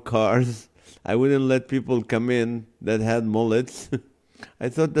the wrong cars. I wouldn't let people come in that had mullets. I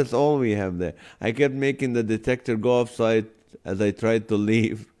thought that's all we have there. I kept making the detector go offside as I tried to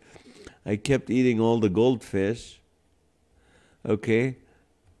leave. I kept eating all the goldfish. Okay.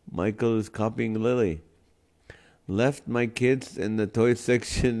 Michael is copying Lily. Left my kids in the toy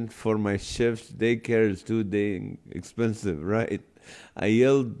section for my shifts. Daycare is too dang expensive, right? I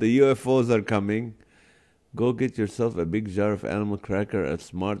yelled, the UFOs are coming. Go get yourself a big jar of animal cracker at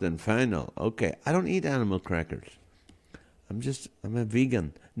Smart and Final. Okay, I don't eat animal crackers. I'm a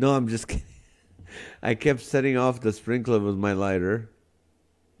vegan. No, I'm just kidding. I kept setting off the sprinkler with my lighter.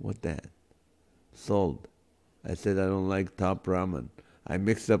 What that? Sold. I said I don't like top ramen. I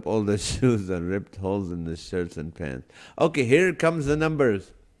mixed up all the shoes and ripped holes in the shirts and pants. Okay, here comes the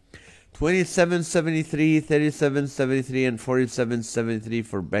numbers. 2773, 3773, and 4773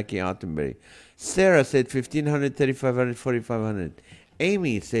 for Becky Ottenberry. Sarah said 1500, 3500, 4500.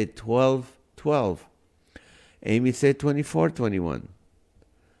 Amy said 1212. Amy said 2421.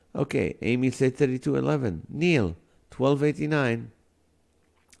 Okay, Amy said 3211. Neil, 1289,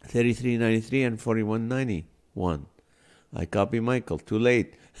 3393, and 4191. I copy Michael. Too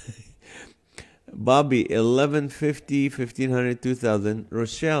late. Bobby, 1150, 1500, 2000.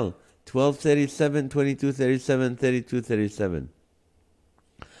 Rochelle, 1237, 2237, 3237.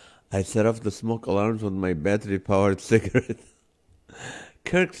 I set off the smoke alarms with my battery-powered cigarette.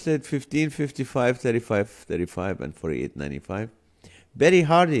 Kirk said 1555, 35, 35, and 4895. Betty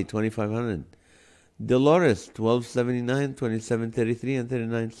Hardy, 2500. Dolores, 1279, 2733, and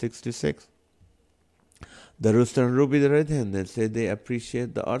 3966. The Rooster and Ruby the Red Hen, they say they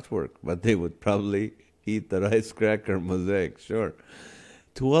appreciate the artwork, but they would probably eat the rice cracker mosaic, sure.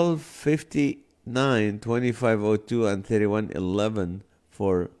 1259, 2502, and 3111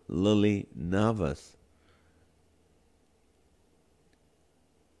 for Lily Navas.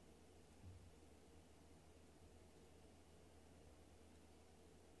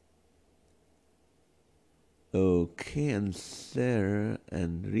 Okay, and Sarah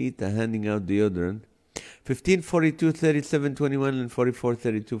and Rita handing out deodorant. 1542, 3721, and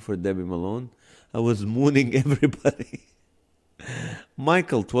 4432 for Debbie Malone. I was mooning everybody.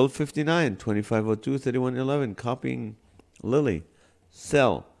 Michael, 1259, 2502, 3111, copying Lily.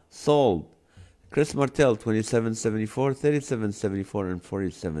 Sell, sold. Chris Martell, 2774, 3774, and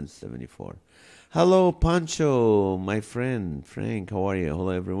 4774. Hello, Pancho, my friend. Frank, how are you? Hello,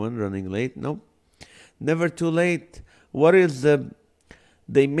 everyone. Running late? Nope. Never too late. What is the...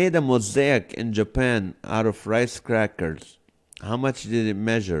 They made a mosaic in Japan out of rice crackers. How much did it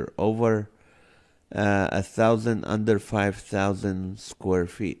measure? Over 1,000, under 5,000 square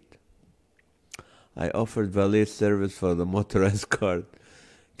feet. I offered valet service for the motorized cart.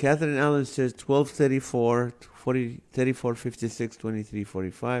 Catherine Allen says 1234, 3456,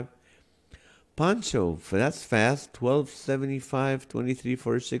 2345. Pancho, that's fast. 1275,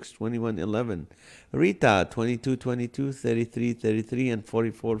 2346, 2111. Rita, 2222, 3333, and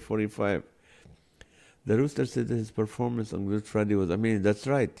 4445. The Rooster said that his performance on Good Friday was amazing. That's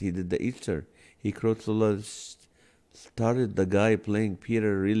right. He did the Easter. He started the guy playing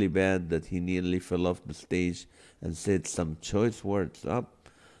Peter really bad that he nearly fell off the stage and said some choice words. The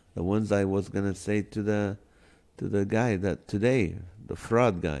ones I was going to say to the guy that today, the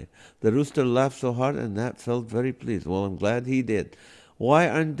fraud guy. The Rooster laughed so hard and that felt very pleased. Well, I'm glad he did. Why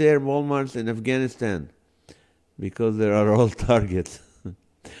aren't there Walmarts in Afghanistan? Because there are all targets.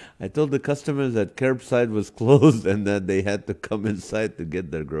 I told the customers that curbside was closed and that they had to come inside to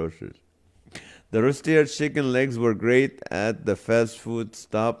get their groceries. The roasted chicken legs were great at the fast food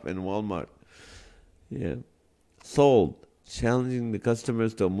stop in Walmart. Yeah. Sold. Challenging the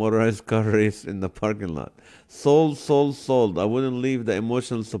customers to a motorized car race in the parking lot. Sold, sold, sold. I wouldn't leave the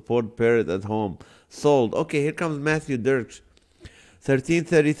emotional support parrot at home. Sold. Okay, here comes Matthew Dirks.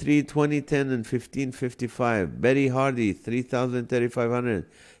 1333, 2010, and 1555. Betty Hardy, 3000, 3500.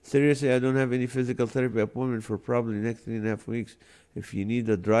 Seriously, I don't have any physical therapy appointment for probably next 3.5 weeks. If you need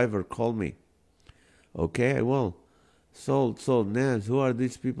a driver, call me. Okay, I will. Sold, sold. Naz, who are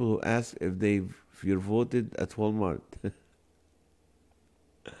these people who ask if you're voted at Walmart?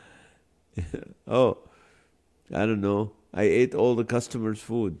 Oh, I don't know. I ate all the customers'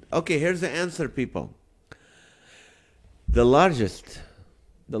 food. Okay, here's the answer, people. The largest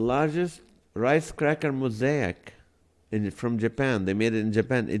rice cracker mosaic from Japan, they made it in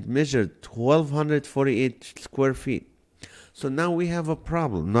Japan, it measured 1,248 square feet. So now we have a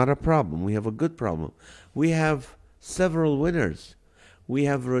problem. Not a problem. We have a good problem. We have several winners. We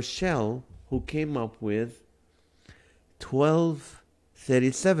have Rochelle, who came up with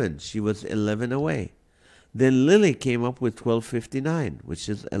 1237. She was 11 away. Then Lily came up with 1259, which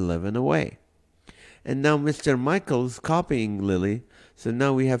is 11 away. And now Mr. Michael's copying Lily. So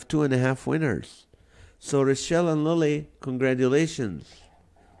now we have 2.5 winners. So Rochelle and Lily, congratulations.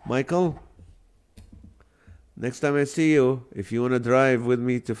 Michael, next time I see you, if you want to drive with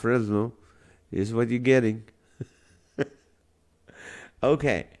me to Fresno, here's what you're getting.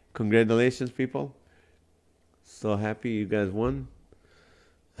 Okay, congratulations, people. So happy you guys won.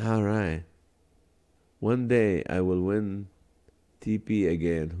 All right. One day I will win TP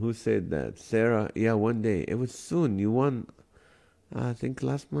again. Who said that? Sarah? Yeah, one day. It was soon. You won, I think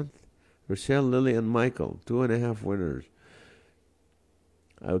last month. Rochelle, Lily, and Michael. 2.5 winners.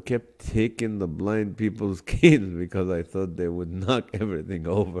 I kept taking the blind people's keys because I thought they would knock everything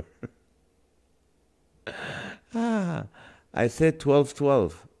over. I said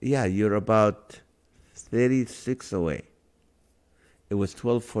 12-12. yeah, you're about 36 away. It was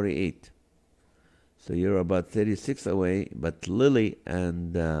 12:48. So you're about 36 away, but Lily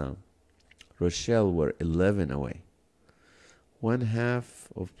and Rochelle were 11 away. One half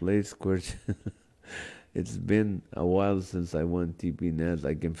of play square. It's been a while since I won TP NAZ.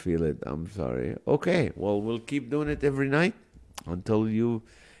 I can feel it. I'm sorry. Okay, well, we'll keep doing it every night until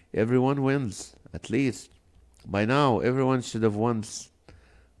everyone wins, at least. By now, everyone should have won.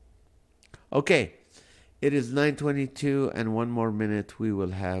 Okay, it is 9:22, and one more minute we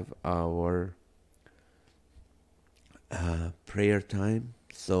will have our prayer time.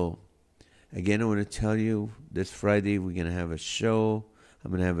 So, again, I want to tell you, this Friday we're going to have a show. I'm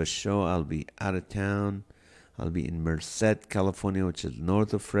going to have a show. I'll be out of town. I'll be in Merced, California, which is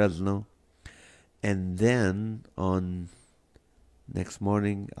north of Fresno. And then on next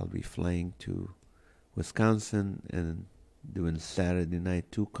morning, I'll be flying to Wisconsin and doing Saturday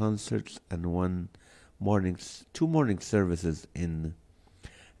night 2 concerts and two morning services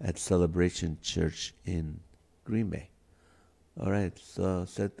at Celebration Church in Green Bay. All right, so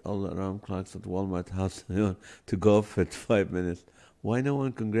set all alarm clocks at Walmart house to go off at 5 minutes. Why no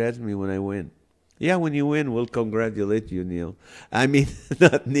one congrats me when I win? Yeah, when you win, we'll congratulate you, Neil. I mean,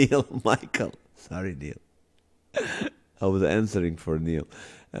 not Neil, Michael. Sorry, Neil. I was answering for Neil.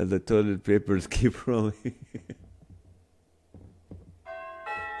 And the toilet papers keep rolling.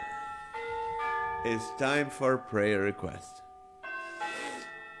 It's time for prayer request.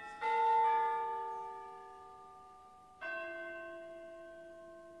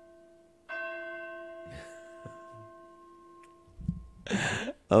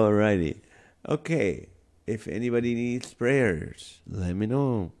 Alrighty. Okay. If anybody needs prayers, let me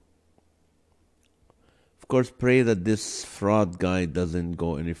know. Of course, pray that this fraud guy doesn't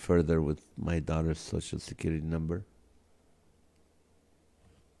go any further with my daughter's social security number.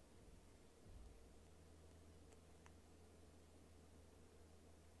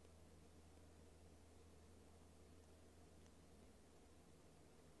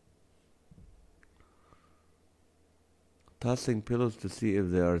 Tossing pillows to see if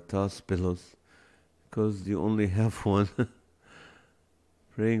they are tossed pillows, because you only have one.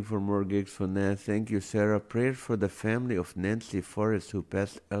 Praying for more gigs for NAZ. Thank you, Sarah. Prayer for the family of Nancy Forrest who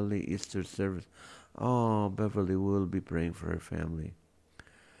passed early Easter service. Oh, Beverly, we will be praying for her family.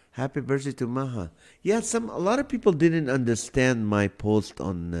 Happy birthday to Maha. Yeah, a lot of people didn't understand my post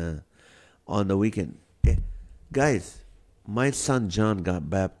on the weekend. Guys, my son John got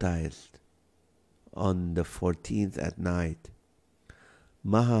baptized on the 14th at night.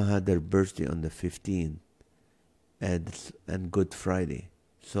 Maha had her birthday on the 15th and Good Friday.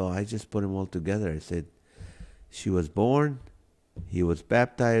 So I just put them all together. I said, she was born, he was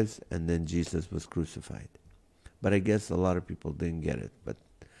baptized, and then Jesus was crucified. But I guess a lot of people didn't get it. But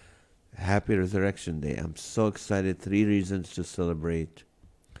happy Resurrection Day. I'm so excited. 3 reasons to celebrate.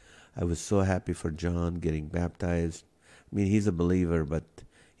 I was so happy for John getting baptized. I mean, he's a believer, but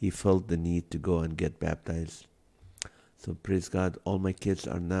he felt the need to go and get baptized. So praise God, all my kids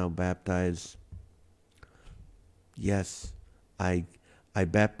are now baptized. Yes, I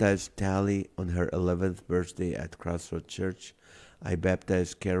baptized Tally on her 11th birthday at Crossroad Church. I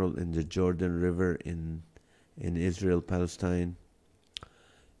baptized Carol in the Jordan River in Israel, Palestine.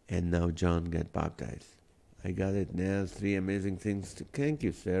 And now John got baptized. I got it now. 3 amazing things. Thank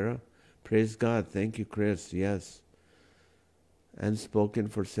you, Sarah. Praise God. Thank you, Chris. Yes. Unspoken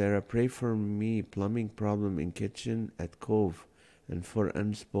for Sarah. Pray for me. Plumbing problem in kitchen at Cove. And for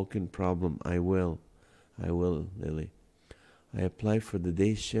unspoken problem, I will. I will, Lily. I apply for the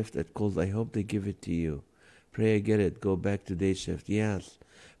day shift at Coles. I hope they give it to you. Pray I get it. Go back to day shift. Yes.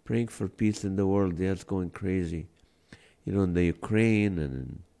 Praying for peace in the world. Yeah, it's going crazy. You know, in the Ukraine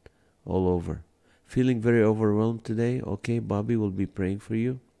and all over. Feeling very overwhelmed today? Okay, Bobby will be praying for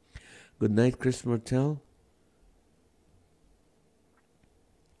you. Good night, Chris Martell.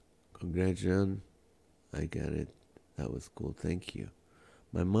 Congratulations. I got it. That was cool. Thank you.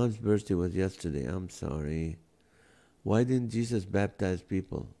 My mom's birthday was yesterday. I'm sorry. Why didn't Jesus baptize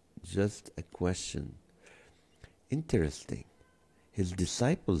people? Just a question. Interesting. His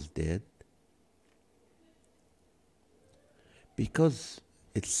disciples did. Because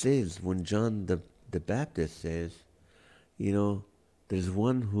it says, when John the Baptist says, you know, there's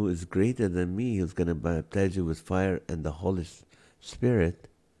one who is greater than me who's going to baptize you with fire and the Holy Spirit.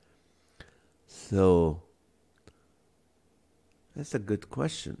 So, that's a good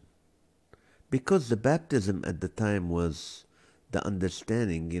question. Because the baptism at the time was the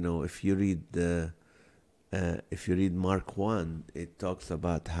understanding, you know, if you read Mark 1, it talks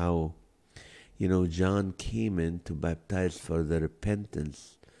about how, you know, John came in to baptize for the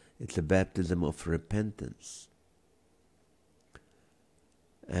repentance It's a baptism of repentance.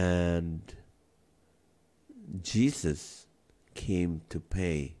 And Jesus came to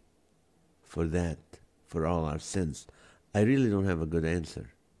pay for that, for all our sins. I really don't have a good answer.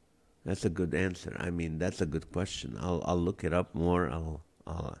 That's a good answer. I mean, that's a good question. I'll look it up more. I'll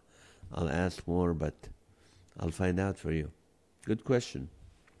ask more, but I'll find out for you. Good question.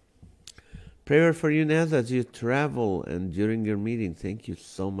 Prayer for you, NAZ, as you travel and during your meeting. Thank you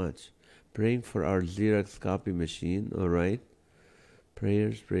so much. Praying for our Xerox copy machine. All right.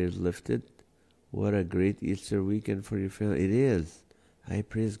 Prayers lifted. What a great Easter weekend for your family. It is. I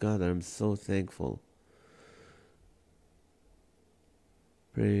praise God. I'm so thankful.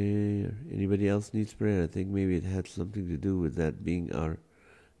 Prayer. Anybody else needs prayer? I think maybe it had something to do with that being our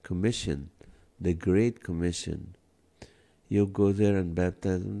commission, the Great Commission. You'll go there and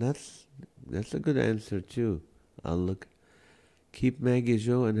baptize them. That's a good answer too. I'll look. Keep Maggie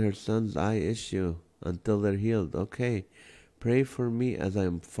Jo and her son's eye issue until they're healed. Okay. Pray for me as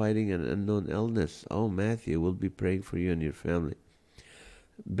I'm fighting an unknown illness. Oh, Matthew, we'll be praying for you and your family.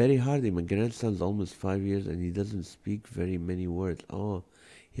 Betty Hardy, my grandson's almost 5 years and he doesn't speak very many words. Oh,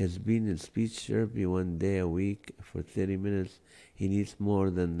 he has been in speech therapy 1 day a week for 30 minutes. He needs more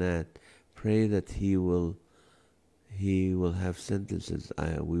than that. Pray that he will have sentences.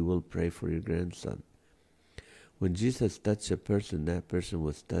 We will pray for your grandson. When Jesus touched a person, that person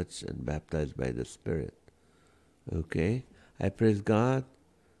was touched and baptized by the Spirit. Okay? I praise God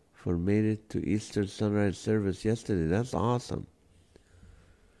for made it to Easter sunrise service yesterday. That's awesome.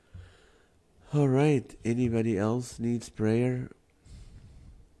 All right. Anybody else needs prayer?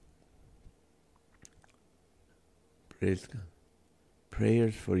 Praise God.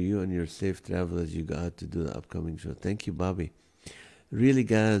 Prayers for you and your safe travel as you go out to do the upcoming show. Thank you, Bobby. Really,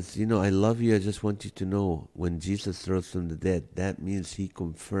 guys, I love you. I just want you to know when Jesus rose from the dead, that means he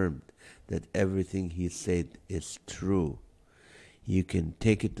confirmed that everything he said is true. You can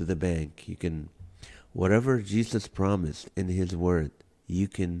take it to the bank. You can, whatever Jesus promised in his word,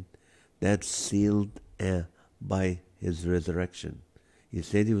 that's sealed by his resurrection. He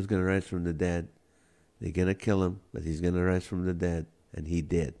said he was going to rise from the dead. They're going to kill him, but he's going to rise from the dead. And he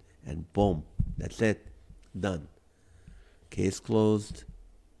did. And boom, that's it. Done. Case closed.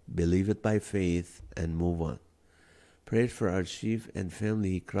 Believe it by faith and move on. Prayed for our chief and family.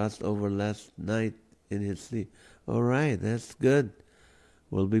 He crossed over last night in his sleep. All right, that's good.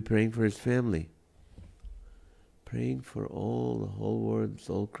 We'll be praying for his family. Praying for the whole world. It's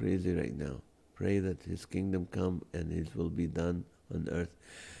all crazy right now. Pray that his kingdom come and his will be done on earth.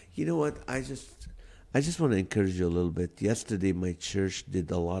 You know what? I just want to encourage you a little bit. Yesterday, my church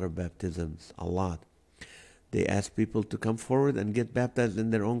did a lot of baptisms. A lot. They asked people to come forward and get baptized in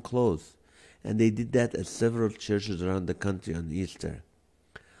their own clothes. And they did that at several churches around the country on Easter.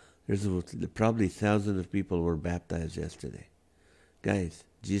 There's probably thousands of people were baptized yesterday. Guys,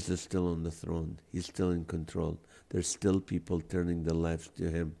 Jesus is still on the throne. He's still in control. There's still people turning their lives to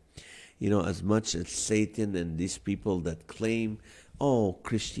him. As much as Satan and these people that claim,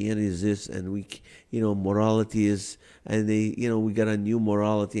 Christianity is this, and morality is, and we got a new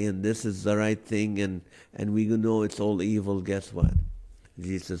morality, and this is the right thing, and we know it's all evil. Guess what?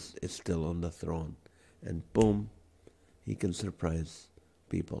 Jesus is still on the throne, and boom, he can surprise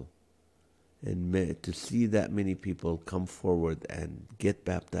people. And to see that many people come forward and get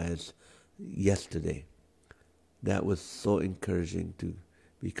baptized yesterday, that was so encouraging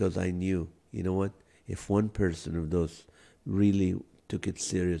because I knew, if one person of those really took it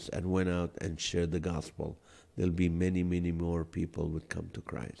serious and went out and shared the gospel, there'll be many, many more people would come to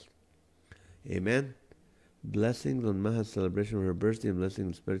Christ. Amen. Blessings on Maha's celebration of her birthday and blessing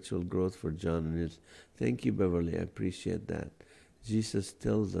and spiritual growth for John and his. Thank you, Beverly. I appreciate that. Jesus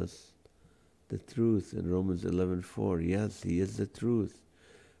tells us the truth in Romans 11:4. Yes, he is the truth.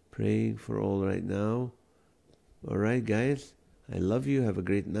 Praying for all right now. All right, guys. I love you. Have a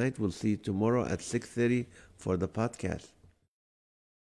great night. We'll see you tomorrow at 6:30 for the podcast.